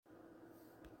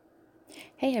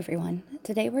Hey everyone,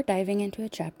 today we're diving into a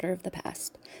chapter of the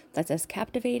past that's as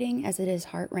captivating as it is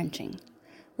heart-wrenching.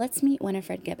 Let's meet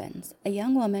Winnifred Gibbons, a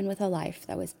young woman with a life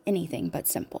that was anything but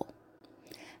simple.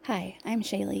 Hi, I'm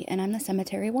Shaylee and I'm the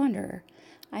Cemetery Wanderer.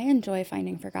 I enjoy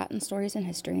finding forgotten stories in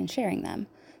history and sharing them,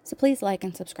 so please like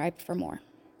and subscribe for more.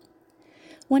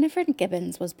 Winnifred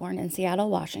Gibbons was born in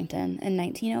Seattle, Washington in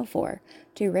 1904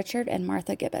 to Richard and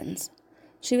Martha Gibbons.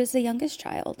 She was the youngest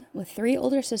child, with 3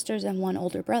 older sisters and 1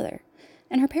 older brother,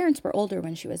 and her parents were older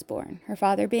when she was born, her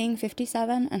father being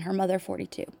 57 and her mother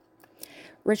 42.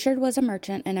 Richard was a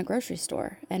merchant in a grocery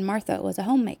store, and Martha was a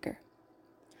homemaker.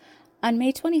 On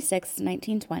May 26,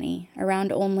 1920,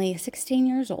 around only 16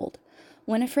 years old,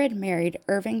 Winnifred married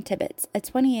Irving Tibbets, a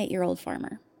 28-year-old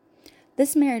farmer.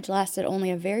 This marriage lasted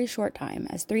only a very short time,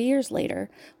 as 3 years later,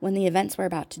 when the events we're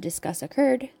about to discuss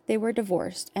occurred, they were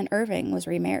divorced and Irving was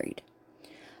remarried.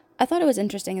 I thought it was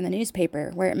interesting in the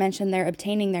newspaper where it mentioned they're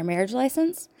obtaining their marriage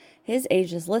license. His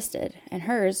age is listed, and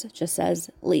hers just says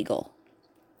legal.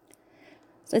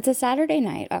 So it's a Saturday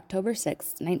night, October 6,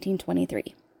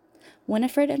 1923.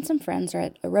 Winnifred and some friends are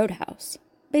at a roadhouse,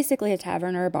 basically a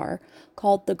tavern or a bar,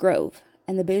 called The Grove,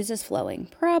 and the booze is flowing,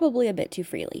 probably a bit too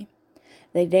freely.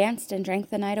 They danced and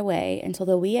drank the night away until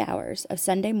the wee hours of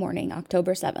Sunday morning,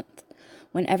 October 7th,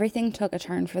 when everything took a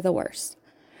turn for the worse.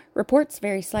 Reports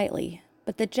vary slightly,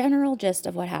 but the general gist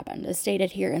of what happened is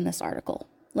stated here in this article.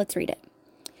 Let's read it.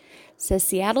 It says,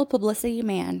 Seattle publicity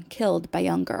man killed by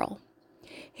young girl.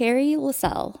 Harry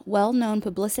LaSalle, well-known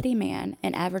publicity man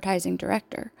and advertising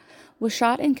director, was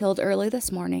shot and killed early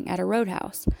this morning at a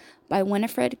roadhouse by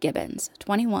Winnifred Gibbons,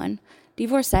 21,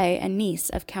 divorcee and niece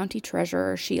of County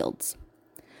Treasurer Shields.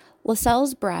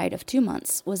 LaSalle's bride of 2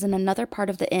 months was in another part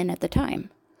of the inn at the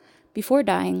time. Before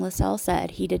dying, LaSalle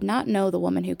said he did not know the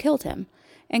woman who killed him,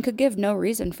 and could give no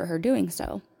reason for her doing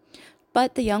so.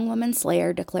 But the young woman's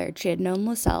slayer declared she had known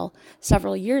LaSalle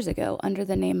several years ago under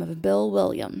the name of Bill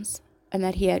Williams, and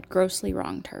that he had grossly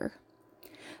wronged her.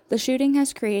 The shooting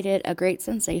has created a great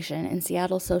sensation in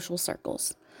Seattle social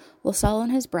circles, LaSalle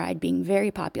and his bride being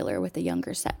very popular with the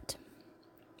younger set.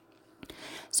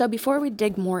 So before we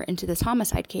dig more into this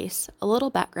homicide case, a little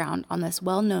background on this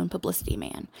well-known publicity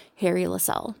man, Harry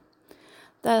LaSalle.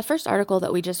 The first article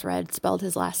that we just read spelled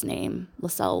his last name,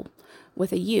 LaSalle,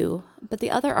 with a U, but the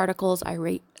other articles I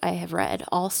have read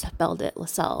all spelled it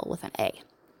LaSalle with an A.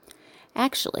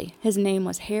 Actually, his name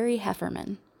was Harry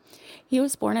Hefferman. He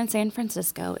was born in San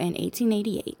Francisco in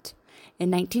 1888.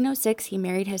 In 1906, he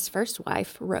married his first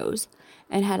wife, Rose,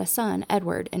 and had a son,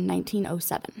 Edward, in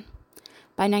 1907.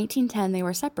 By 1910, they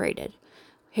were separated,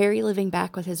 Harry living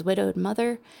back with his widowed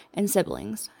mother and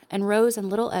siblings, and Rose and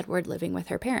little Edward living with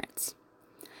her parents.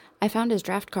 I found his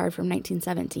draft card from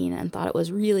 1917 and thought it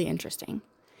was really interesting.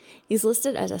 He's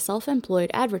listed as a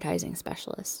self-employed advertising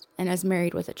specialist and as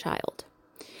married with a child.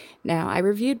 Now, I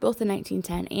reviewed both the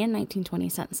 1910 and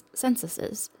 1920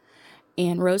 censuses,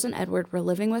 and Rose and Edward were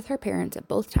living with her parents at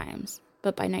both times,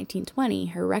 but by 1920,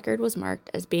 her record was marked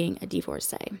as being a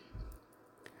divorcee.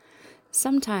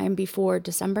 Sometime before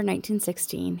December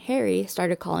 1916, Harry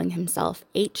started calling himself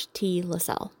H.T.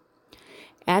 LaSalle.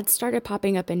 Ads started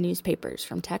popping up in newspapers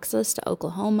from Texas to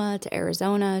Oklahoma to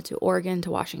Arizona to Oregon to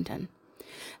Washington.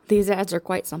 These ads are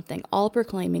quite something, all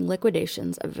proclaiming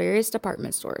liquidations of various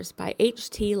department stores by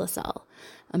H.T. LaSalle,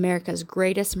 America's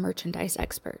greatest merchandise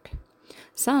expert.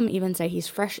 Some even say he's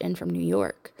fresh in from New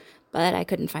York, but I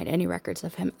couldn't find any records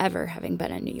of him ever having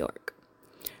been in New York.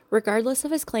 Regardless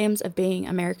of his claims of being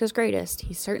America's greatest,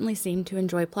 he certainly seemed to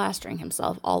enjoy plastering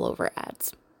himself all over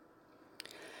ads.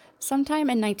 Sometime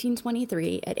in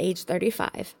 1923, at age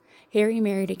 35, Harry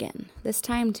married again, this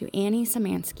time to Annie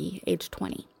Samansky, age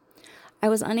 20. I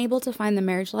was unable to find the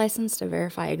marriage license to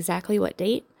verify exactly what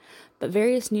date, but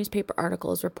various newspaper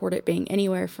articles report it being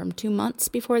anywhere from 2 months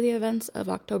before the events of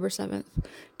October 7th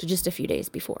to just a few days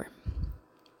before.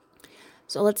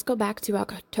 So let's go back to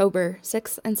October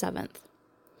 6th and 7th.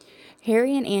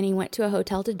 Harry and Annie went to a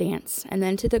hotel to dance and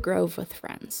then to the Grove with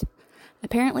friends.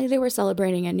 Apparently, they were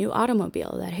celebrating a new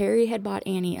automobile that Harry had bought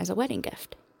Annie as a wedding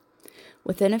gift.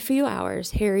 Within a few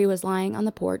hours, Harry was lying on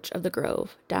the porch of the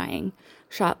Grove, dying,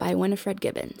 shot by Winnifred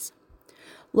Gibbons.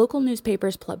 Local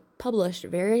newspapers published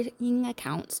varying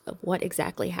accounts of what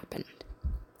exactly happened.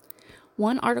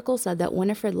 One article said that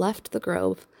Winnifred left the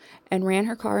Grove and ran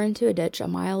her car into a ditch a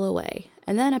mile away,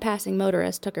 and then a passing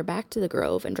motorist took her back to the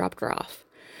Grove and dropped her off,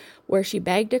 where she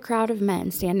begged a crowd of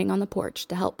men standing on the porch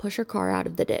to help push her car out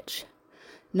of the ditch.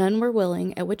 None were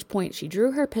willing, at which point she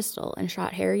drew her pistol and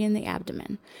shot Harry in the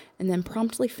abdomen, and then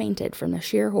promptly fainted from the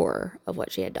sheer horror of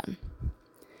what she had done.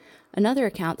 Another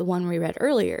account, the one we read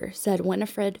earlier, said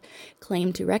Winnifred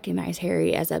claimed to recognize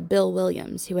Harry as a Bill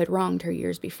Williams who had wronged her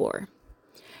years before.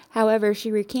 However,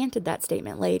 she recanted that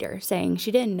statement later, saying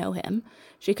she didn't know him,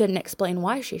 she couldn't explain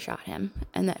why she shot him,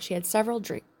 and that she had several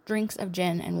drinks of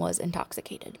gin and was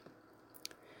intoxicated.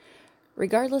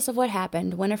 Regardless of what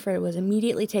happened, Winnifred was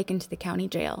immediately taken to the county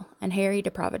jail and Harry to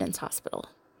Providence Hospital.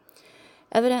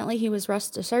 Evidently, he was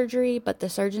rushed to surgery, but the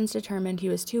surgeons determined he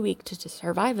was too weak to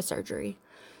survive a surgery,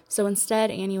 so instead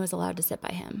Annie was allowed to sit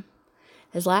by him.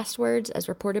 His last words, as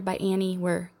reported by Annie,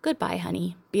 were, "Goodbye,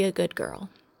 honey, be a good girl."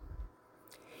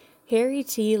 Harry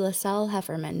T. LaSalle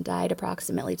Hefferman died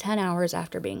approximately 10 hours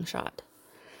after being shot.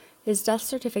 His death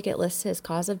certificate lists his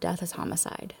cause of death as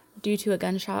homicide, due to a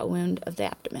gunshot wound of the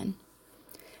abdomen.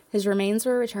 His remains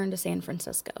were returned to San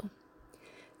Francisco.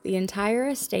 The entire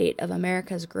estate of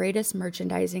America's greatest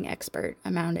merchandising expert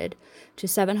amounted to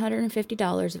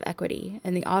 $750 of equity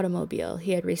in the automobile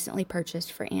he had recently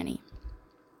purchased for Annie.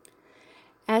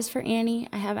 As for Annie,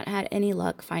 I haven't had any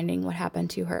luck finding what happened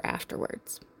to her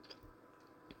afterwards.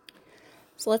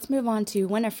 So let's move on to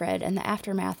Winnifred and the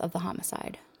aftermath of the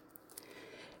homicide.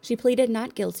 She pleaded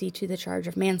not guilty to the charge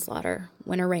of manslaughter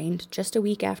when arraigned just a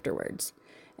week afterwards,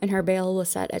 and her bail was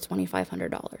set at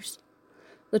 $2,500.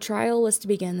 The trial was to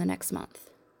begin the next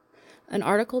month. An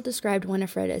article described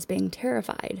Winnifred as being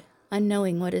terrified,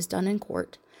 unknowing what is done in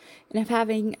court, and of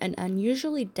having an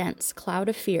unusually dense cloud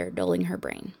of fear dulling her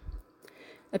brain.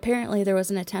 Apparently, there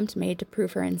was an attempt made to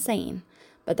prove her insane,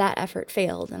 but that effort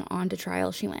failed, and on to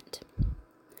trial she went.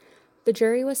 The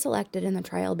jury was selected and the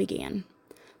trial began.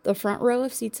 The front row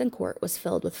of seats in court was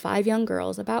filled with 5 young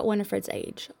girls about Winnifred's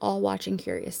age, all watching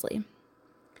curiously.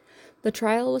 The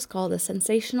trial was called a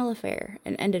sensational affair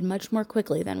and ended much more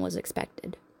quickly than was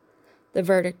expected. The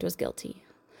verdict was guilty.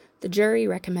 The jury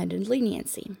recommended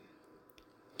leniency.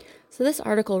 So this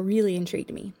article really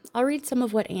intrigued me. I'll read some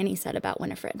of what Annie said about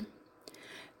Winnifred.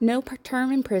 "No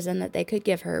term in prison that they could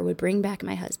give her would bring back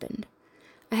my husband.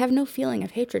 I have no feeling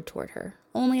of hatred toward her,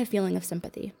 only a feeling of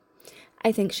sympathy.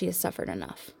 I think she has suffered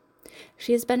enough.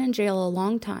 She has been in jail a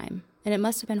long time, and it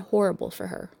must have been horrible for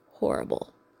her. Horrible."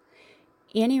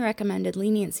 Annie recommended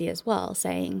leniency as well,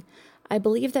 saying, "I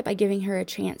believe that by giving her a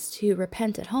chance to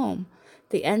repent at home,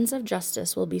 the ends of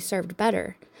justice will be served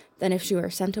better than if she were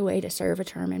sent away to serve a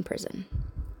term in prison."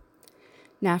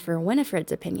 Now for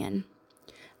Winnifred's opinion,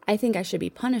 "I think I should be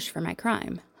punished for my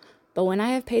crime, but when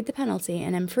I have paid the penalty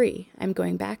and am free, I'm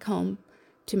going back home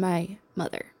to my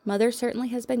mother. Mother certainly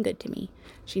has been good to me.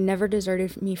 She never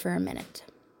deserted me for a minute."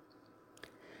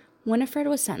 Winnifred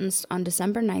was sentenced on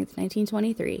December 9th,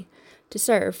 1923, to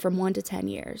serve from 1 to 10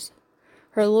 years.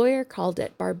 Her lawyer called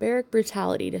it barbaric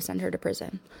brutality to send her to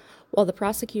prison, while the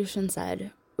prosecution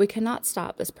said, "We cannot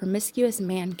stop this promiscuous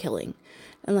man-killing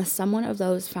unless someone of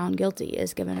those found guilty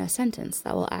is given a sentence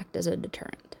that will act as a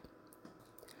deterrent."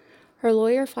 Her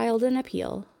lawyer filed an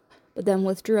appeal, but then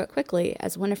withdrew it quickly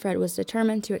as Winnifred was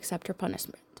determined to accept her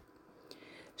punishment.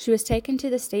 She was taken to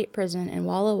the state prison in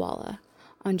Walla Walla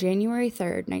on January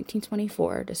 3rd,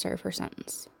 1924, to serve her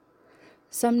sentence.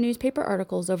 Some newspaper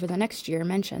articles over the next year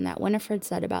mention that Winnifred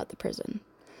said about the prison,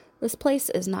 "This place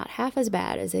is not half as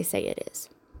bad as they say it is."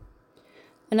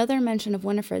 Another mention of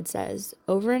Winnifred says,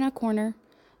 "Over in a corner,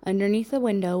 underneath the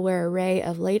window where a ray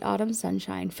of late autumn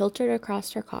sunshine filtered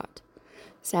across her cot,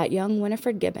 sat young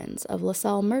Winnifred Gibbons of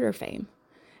LaSalle murder fame,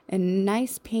 in a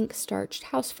nice pink starched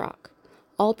house frock,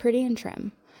 all pretty and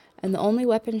trim, and the only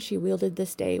weapons she wielded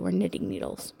this day were knitting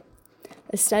needles.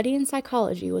 A study in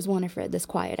psychology was Winnifred this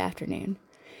quiet afternoon,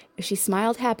 as she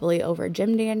smiled happily over a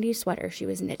Jim Dandy sweater she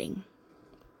was knitting."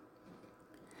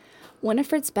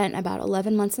 Winnifred spent about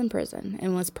 11 months in prison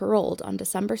and was paroled on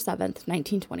December 7th,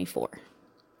 1924.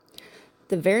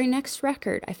 The very next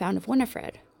record I found of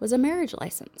Winnifred was a marriage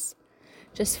license.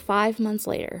 Just 5 months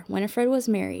later, Winnifred was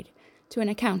married to an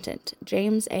accountant,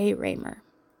 James A. Raymer.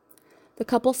 The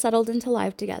couple settled into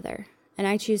life together, and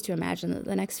I choose to imagine that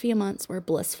the next few months were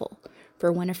blissful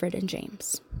for Winnifred and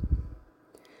James.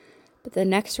 But the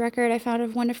next record I found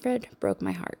of Winnifred broke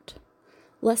my heart.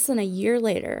 Less than a year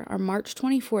later, on March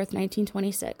 24th,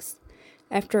 1926,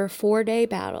 after a 4-day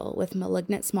battle with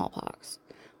malignant smallpox,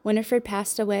 Winnifred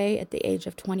passed away at the age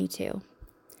of 22.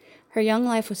 Her young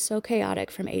life was so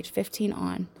chaotic from age 15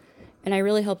 on, and I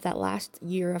really hope that last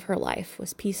year of her life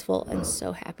was peaceful and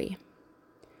so happy.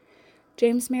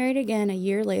 James married again a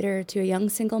year later to a young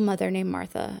single mother named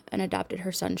Martha and adopted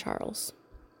her son Charles.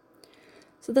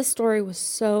 So this story was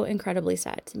so incredibly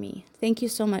sad to me. Thank you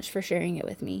so much for sharing it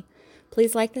with me.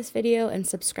 Please like this video and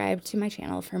subscribe to my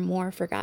channel for more forgotten